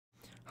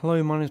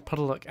Hello, my name is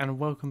Puddleduck and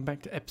welcome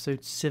back to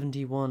episode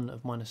 71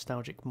 of my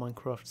nostalgic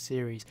Minecraft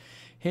series,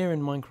 here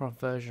in Minecraft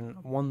version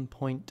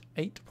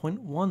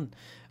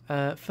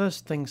 1.8.1.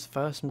 First things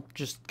first, I'm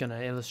just going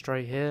to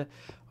illustrate here.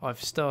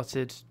 I've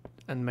started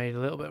and made a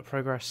little bit of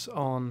progress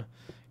on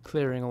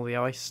clearing all the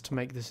ice to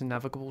make this a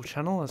navigable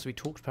channel, as we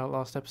talked about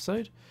last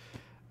episode.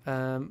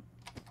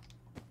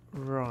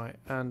 Right,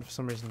 and for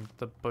some reason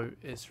the boat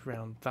is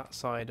around that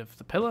side of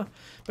the pillar.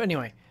 But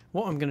anyway,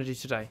 what I'm going to do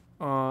today,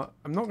 I'm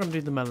not going to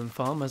do the melon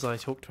farm as I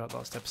talked about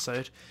last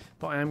episode,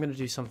 but I am going to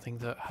do something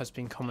that has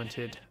been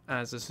commented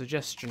as a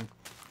suggestion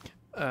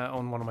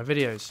on one of my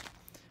videos.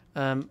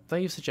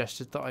 They've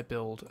suggested that I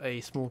build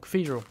a small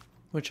cathedral,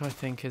 which I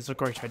think is a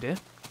great idea.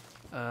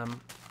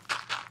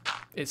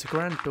 It's a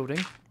grand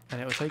building,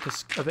 and it will take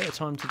us a bit of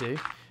time to do.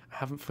 I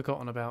haven't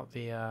forgotten about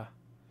the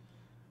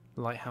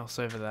lighthouse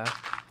over there,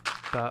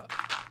 but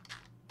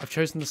I've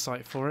chosen the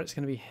site for it. It's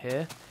going to be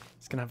here.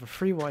 It's going to have a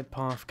free wide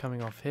path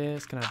coming off here.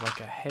 It's going to have like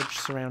a hedge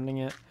surrounding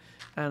it,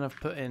 and I've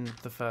put in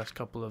the first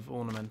couple of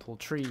ornamental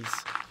trees.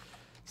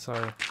 So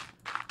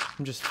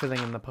I'm just filling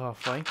in the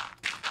pathway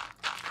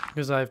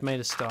because I've made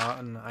a start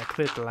and I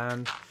cleared the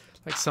land.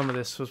 Like some of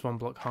this was 1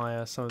 block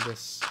higher, some of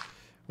this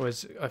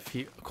was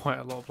quite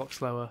a lot of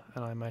blocks lower,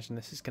 and I imagine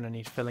this is going to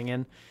need filling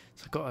in.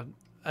 So I've got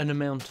an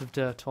amount of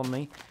dirt on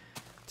me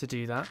to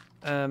do that,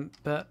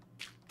 but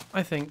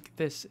I think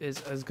this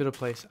is as good a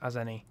place as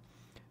any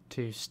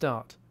to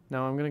start.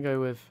 Now I'm going to go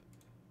with,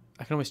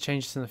 I can always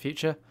change this in the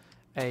future,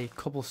 a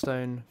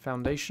cobblestone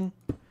foundation.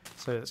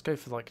 So let's go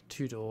for like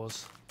 2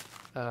 doors,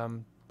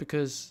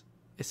 because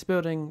it's a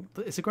building,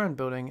 it's a grand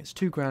building, it's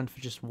 2 grand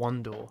for just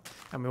 1 door,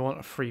 and we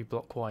want a 3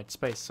 block wide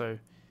space, so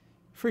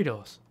 2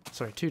 doors.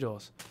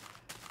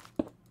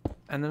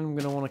 And then I'm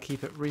going to want to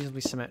keep it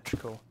reasonably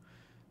symmetrical.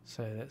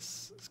 So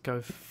let's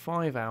go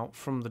 5 out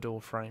from the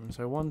door frame.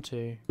 So 1,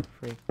 2,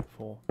 3,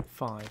 4,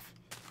 5.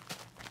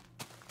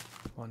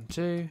 1,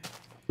 2,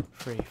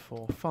 3,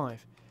 4,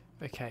 5.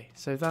 Okay,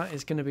 so that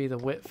is going to be the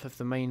width of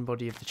the main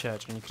body of the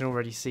church, and you can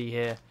already see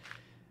here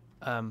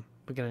we're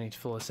going to need to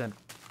fill this in.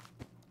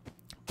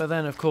 But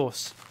then, of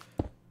course,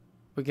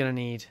 we're going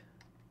to need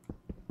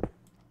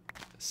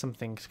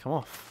something to come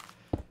off,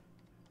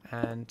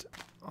 and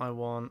I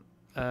want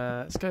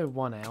let's go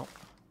 1 out.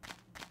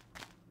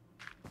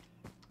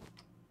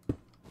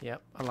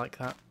 Yep, I like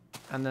that.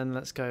 And then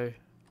let's go,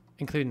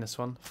 including this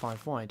one,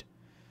 5 wide.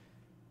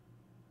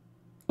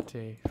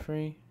 2,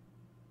 3,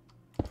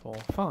 4,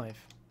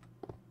 5.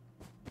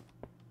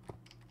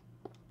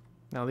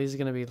 Now these are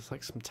going to be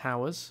like some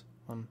towers.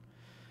 1,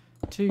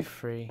 2,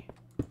 3,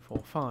 4,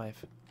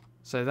 5.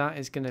 So that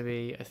is going to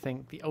be, I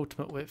think, the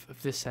ultimate width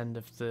of this end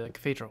of the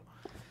cathedral.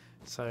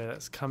 So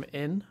let's come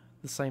in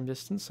the same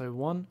distance. So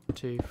 1,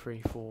 2,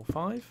 3, 4,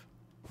 5.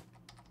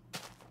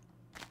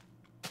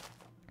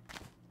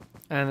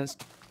 And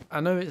I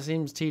know it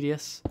seems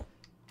tedious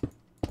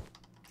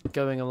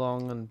going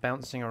along and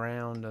bouncing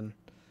around and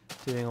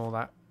doing all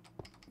that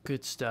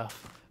good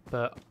stuff,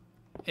 but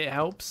it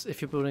helps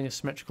if you're building a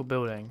symmetrical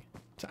building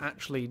to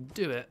actually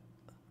do it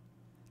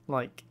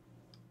like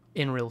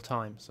in real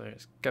time. So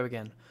let's go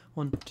again.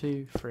 1,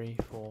 2, 3,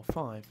 4,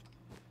 5.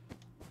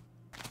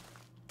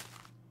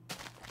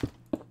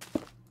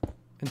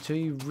 Until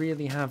you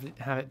really have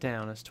it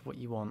down as to what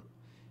you want,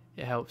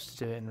 it helps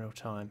to do it in real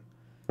time.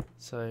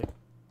 So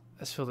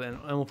let's fill that in,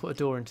 and we'll put a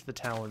door into the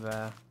tower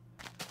there,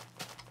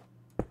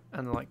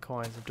 and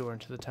likewise a door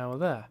into the tower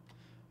there.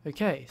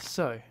 Okay,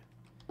 so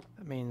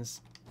that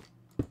means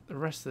the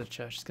rest of the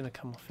church is going to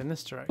come off in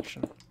this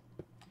direction,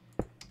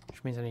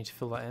 which means I need to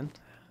fill that in.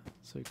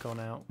 So we've gone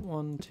out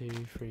 1, 2,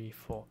 3,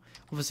 4.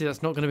 Obviously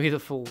that's not going to be the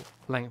full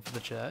length of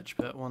the church,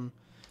 but 1,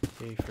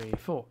 2, 3,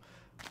 4.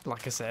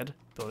 Like I said,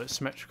 build it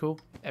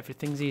symmetrical,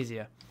 everything's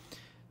easier.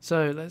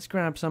 So let's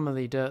grab some of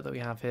the dirt that we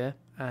have here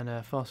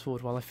and fast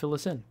forward while I fill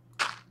this in.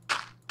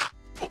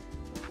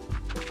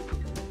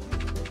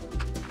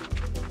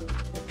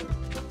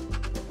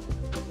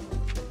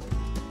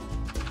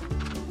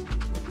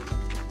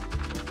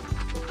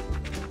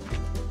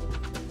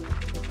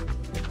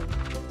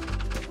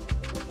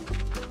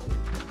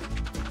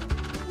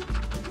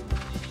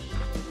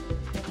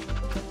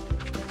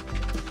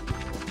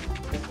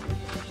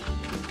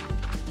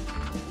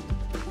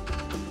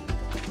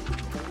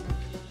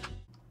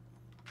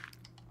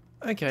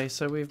 Okay,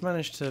 so we've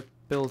managed to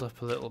build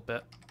up a little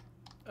bit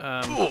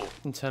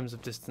in terms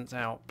of distance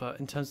out, but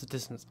in terms of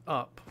distance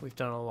up, we've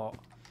done a lot.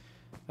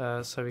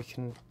 So we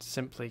can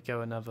simply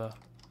go another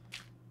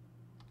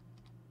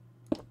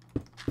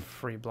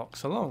 3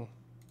 blocks along,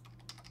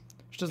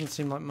 which doesn't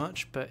seem like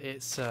much, but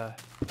it's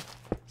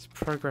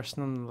progress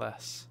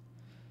nonetheless.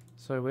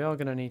 So we are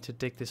going to need to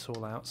dig this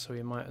all out, so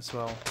we might as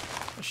well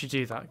actually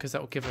do that, because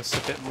that will give us a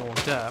bit more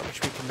dirt,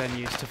 which we can then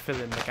use to fill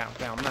in the gap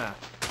down there.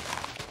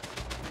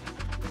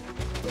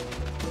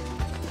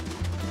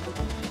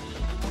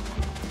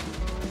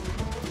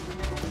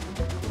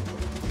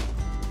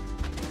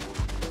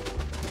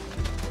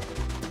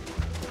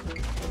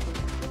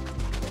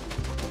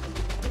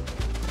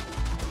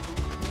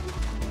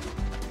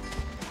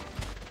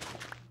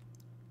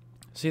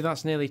 See,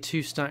 that's nearly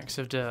 2 stacks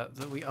of dirt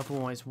that we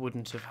otherwise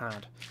wouldn't have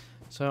had.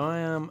 So I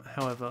am,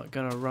 however,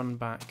 going to run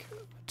back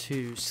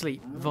to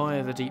sleep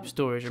via the deep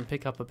storage and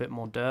pick up a bit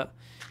more dirt,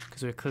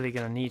 because we're clearly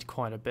going to need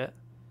quite a bit.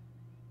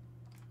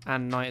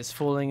 And night is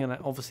falling, and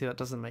obviously that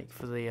doesn't make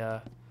for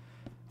the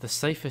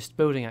safest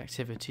building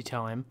activity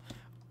time,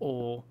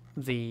 or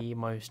the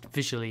most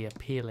visually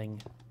appealing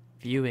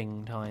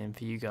viewing time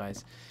for you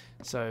guys.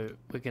 So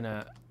we're going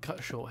to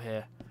cut short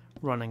here,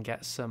 run and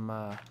get some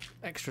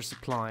extra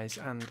supplies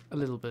and a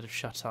little bit of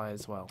shut-eye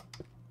as well.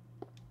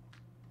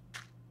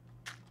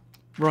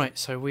 Right,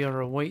 so we are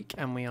awake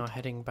and we are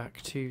heading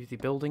back to the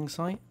building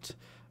site.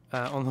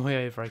 On the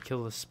way over I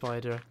killed a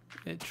spider.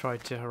 It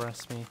tried to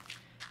harass me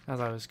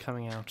as I was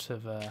coming out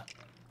of the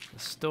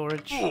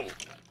storage.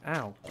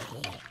 Ow.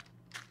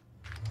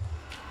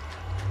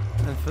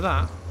 And for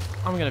that,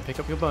 I'm going to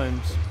pick up your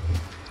bones.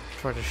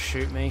 Try to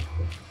shoot me.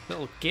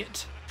 Little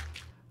git.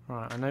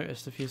 Right, I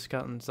noticed a few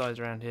skeletons died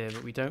around here,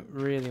 but we don't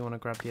really want to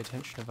grab the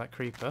attention of that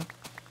creeper.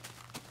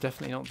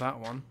 Definitely not that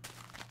one.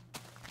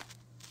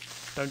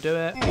 Don't do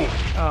it!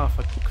 Oh,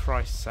 for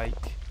Christ's sake.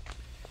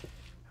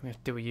 I'm going to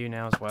deal with you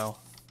now as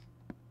well.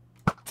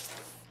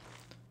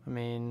 I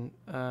mean,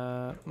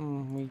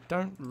 we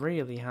don't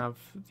really have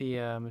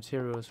the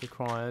materials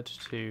required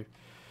to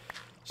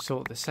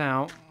sort this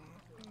out,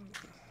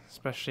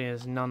 especially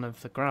as none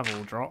of the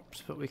gravel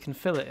dropped, but we can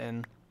fill it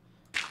in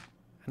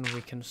and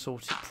we can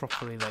sort it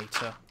properly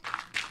later.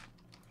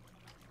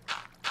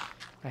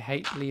 I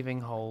hate leaving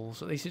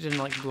holes. At least it didn't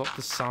like block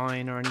the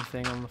sign or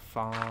anything on the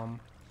farm.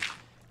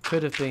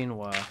 Could have been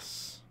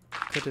worse.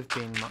 Could have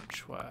been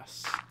much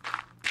worse.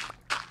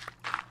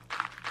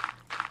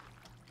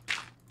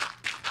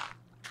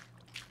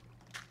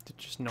 Did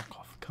just knock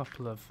off a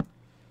couple of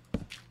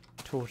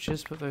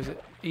torches, but those are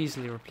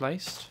easily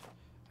replaced,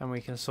 and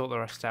we can sort the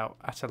rest out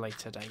at a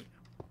later date.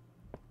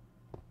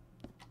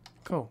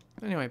 Cool.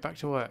 Anyway, back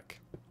to work.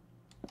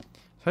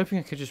 I was hoping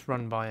I could just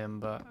run by him,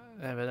 but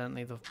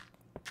evidently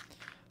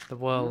the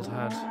world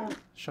had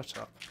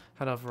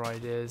had other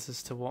ideas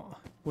as to what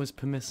was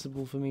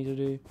permissible for me to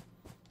do.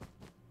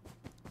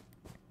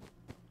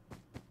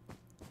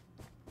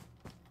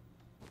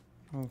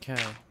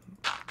 Okay,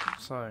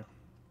 so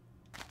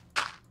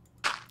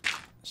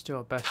let's do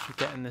our best with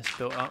getting this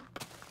built up.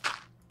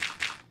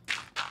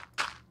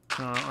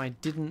 I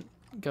didn't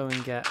go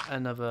and get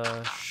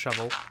another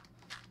shovel,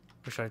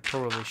 which I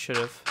probably should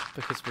have,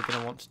 because we're going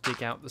to want to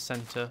dig out the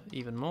centre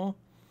even more,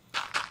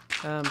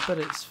 but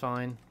it's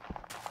fine.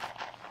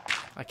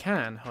 I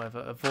can, however,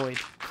 avoid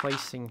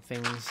placing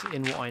things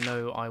in what I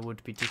know I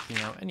would be digging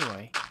out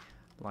anyway,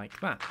 like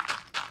that.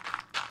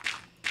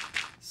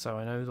 So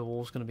I know the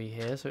wall's going to be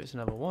here, so it's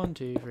another 1,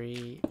 2,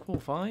 3, 4,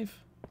 5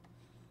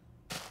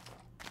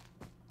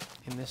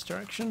 in this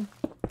direction,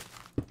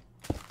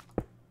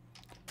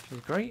 which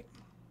is great.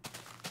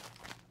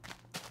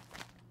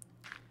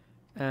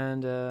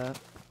 And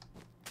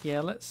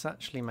yeah, let's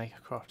actually make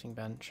a crafting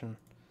bench, and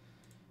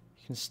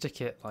you can stick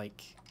it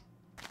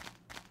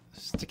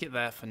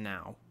there for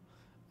now,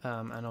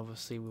 and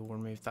obviously we'll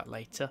remove that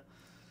later.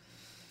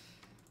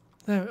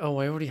 No, oh,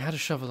 I already had a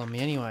shovel on me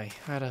anyway.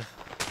 I had a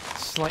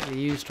slightly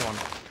used one.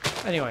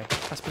 Anyway,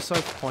 that's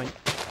beside the point.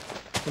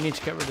 We need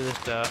to get rid of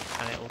this dirt,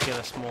 and it will give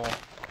us more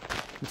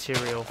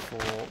material for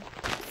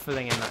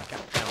filling in that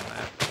gap down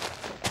there.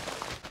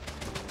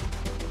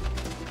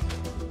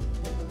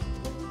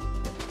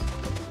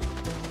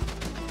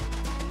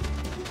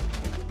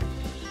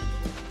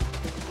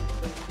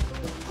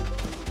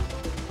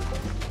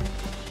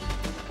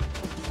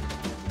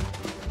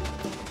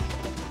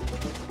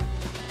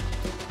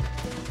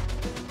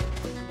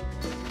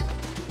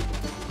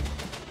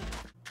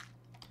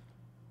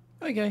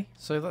 Okay,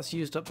 so that's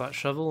used up that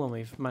shovel, and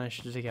we've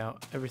managed to dig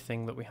out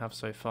everything that we have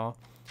so far,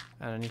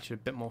 and I need to do a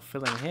bit more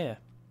filling here.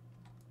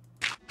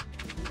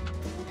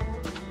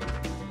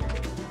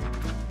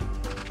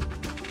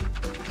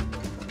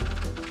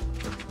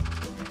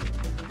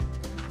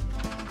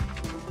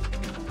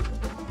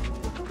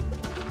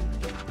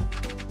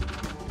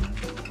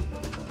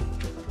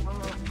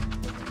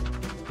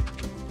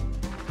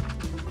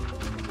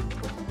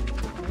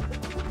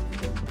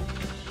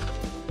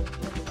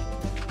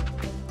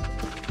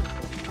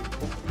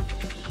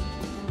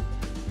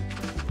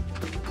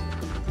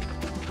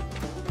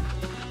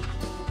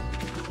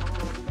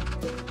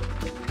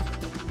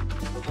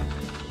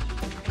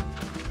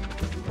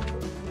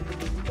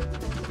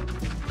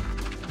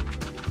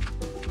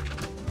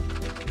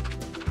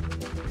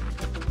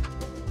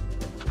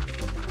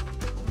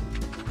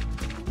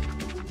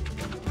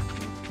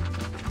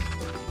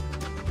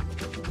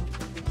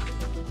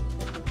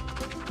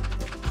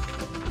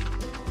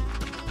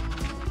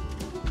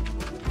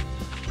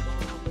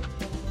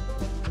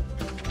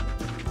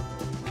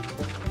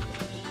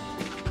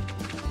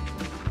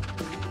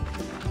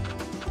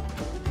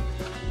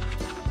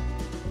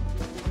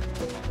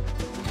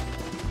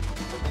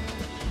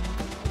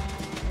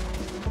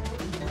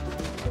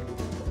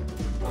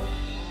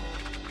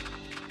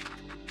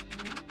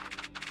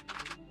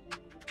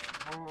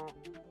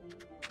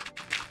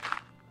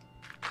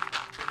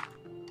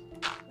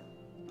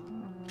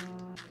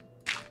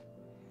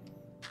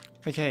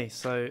 Okay,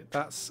 so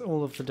that's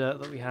all of the dirt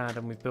that we had,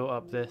 and we've built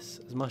up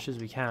this as much as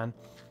we can.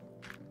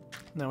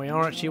 Now we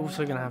are actually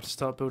also going to have to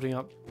start building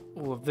up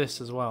all of this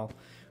as well,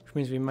 which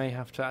means we may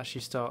have to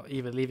actually start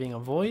either leaving a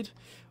void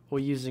or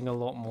using a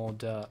lot more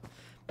dirt.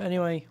 But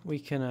anyway, we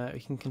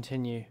can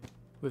continue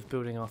with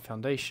building our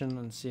foundation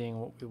and seeing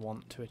what we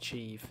want to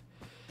achieve.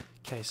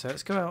 Okay, so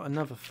let's go out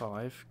another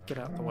 5. Get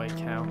out the way,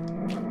 cow.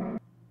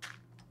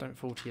 Don't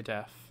fall to your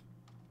death.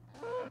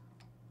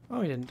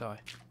 Oh, he didn't die.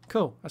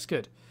 Cool, that's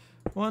good.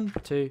 1,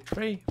 2,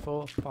 3,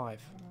 4,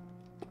 5.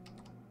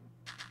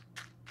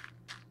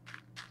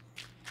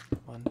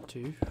 1,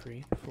 2,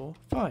 3, 4,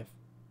 5.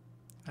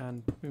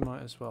 And we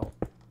might as well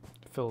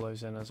fill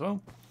those in as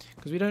well,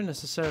 because we don't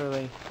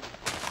necessarily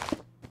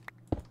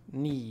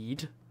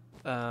need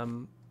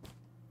the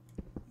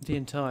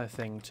entire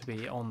thing to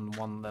be on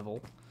one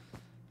level,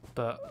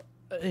 but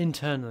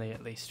internally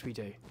at least we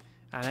do,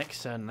 and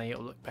externally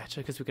it'll look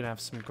better because we can have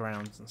some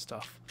grounds and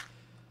stuff.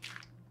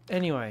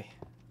 Anyway,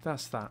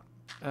 that's that.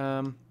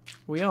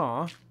 We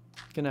are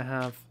going to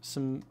have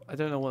some, I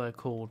don't know what they're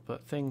called,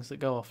 but things that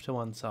go off to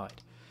one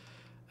side,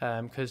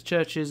 because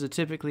churches are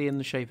typically in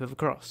the shape of a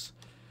cross.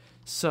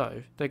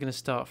 So they're going to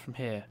start from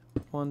here.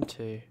 1,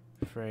 2,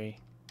 3,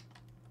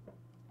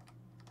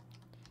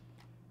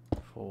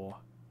 4,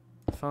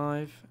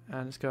 5,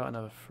 and let's go out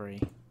another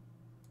 3.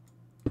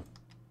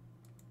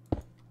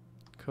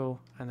 Cool,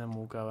 and then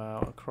we'll go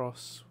out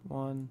across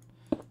 1,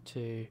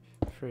 2,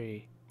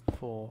 3,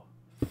 4,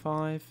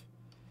 5,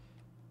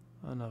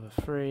 another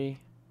 3,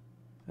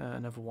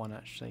 another 1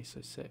 actually,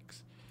 so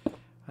 6,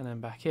 and then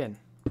back in.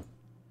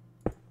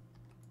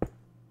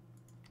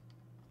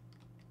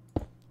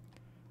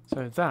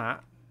 So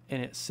that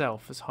in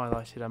itself has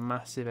highlighted a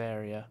massive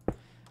area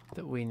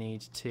that we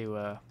need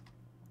to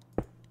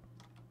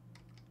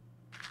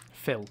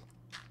fill.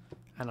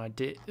 And I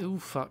did. Ooh,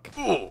 fuck.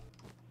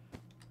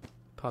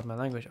 Pardon my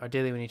language.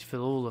 Ideally, we need to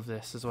fill all of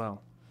this as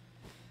well.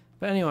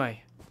 But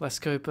anyway, let's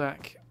go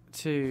back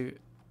to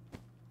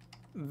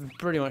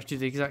pretty much do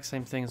the exact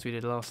same thing as we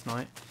did last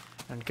night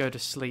and go to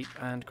sleep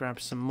and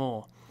grab some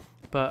more.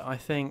 But I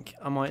think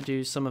I might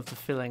do some of the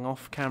filling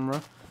off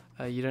camera.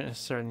 You don't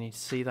necessarily need to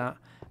see that.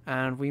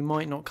 And we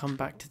might not come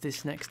back to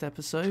this next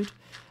episode,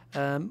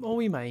 or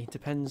we may,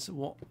 depends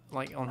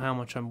on how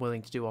much I'm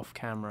willing to do off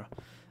camera.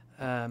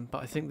 But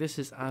I think this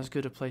is as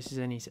good a place as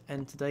any to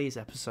end today's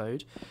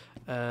episode.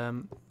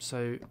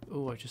 So,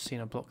 I've just seen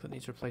a block that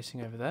needs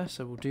replacing over there,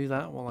 so we'll do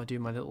that while I do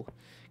my little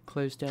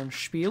close down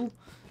spiel.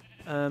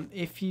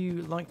 If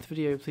you liked the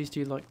video, please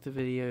do like the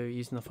video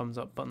using the thumbs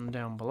up button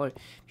down below.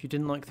 If you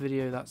didn't like the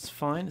video, that's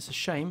fine. It's a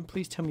shame.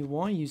 Please tell me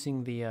why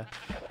using the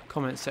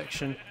comment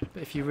section.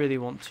 But if you really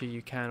want to,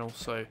 you can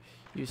also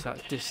use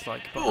that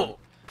dislike button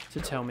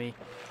to tell me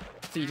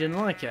that you didn't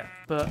like it.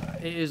 But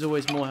it is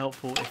always more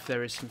helpful if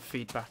there is some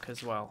feedback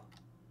as well.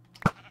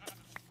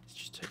 Let's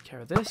just take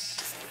care of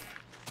this.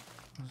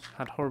 I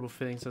had horrible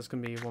feelings there's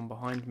going to be one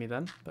behind me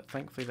then, but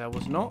thankfully there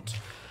was not.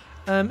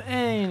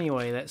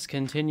 Anyway, let's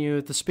continue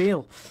with the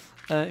spiel.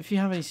 If you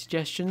have any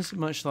suggestions,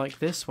 much like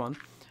this one,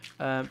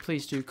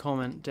 please do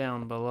comment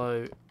down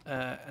below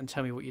and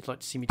tell me what you'd like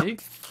to see me do.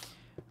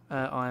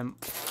 I'm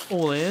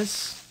all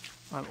ears.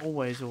 I'm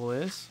always all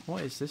ears.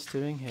 What is this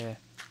doing here?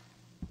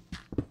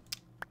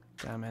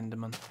 Damn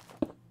Enderman.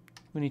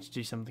 We need to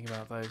do something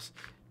about those.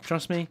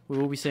 Trust me, we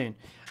will be soon.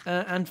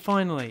 And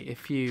finally,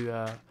 if you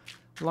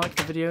like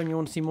the video and you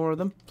want to see more of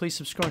them, please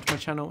subscribe to my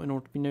channel in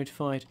order to be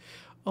notified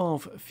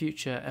of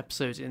future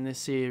episodes in this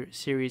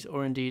series,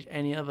 or indeed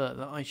any other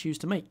that I choose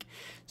to make.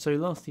 So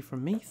lastly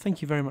from me,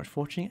 thank you very much for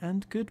watching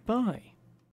and goodbye.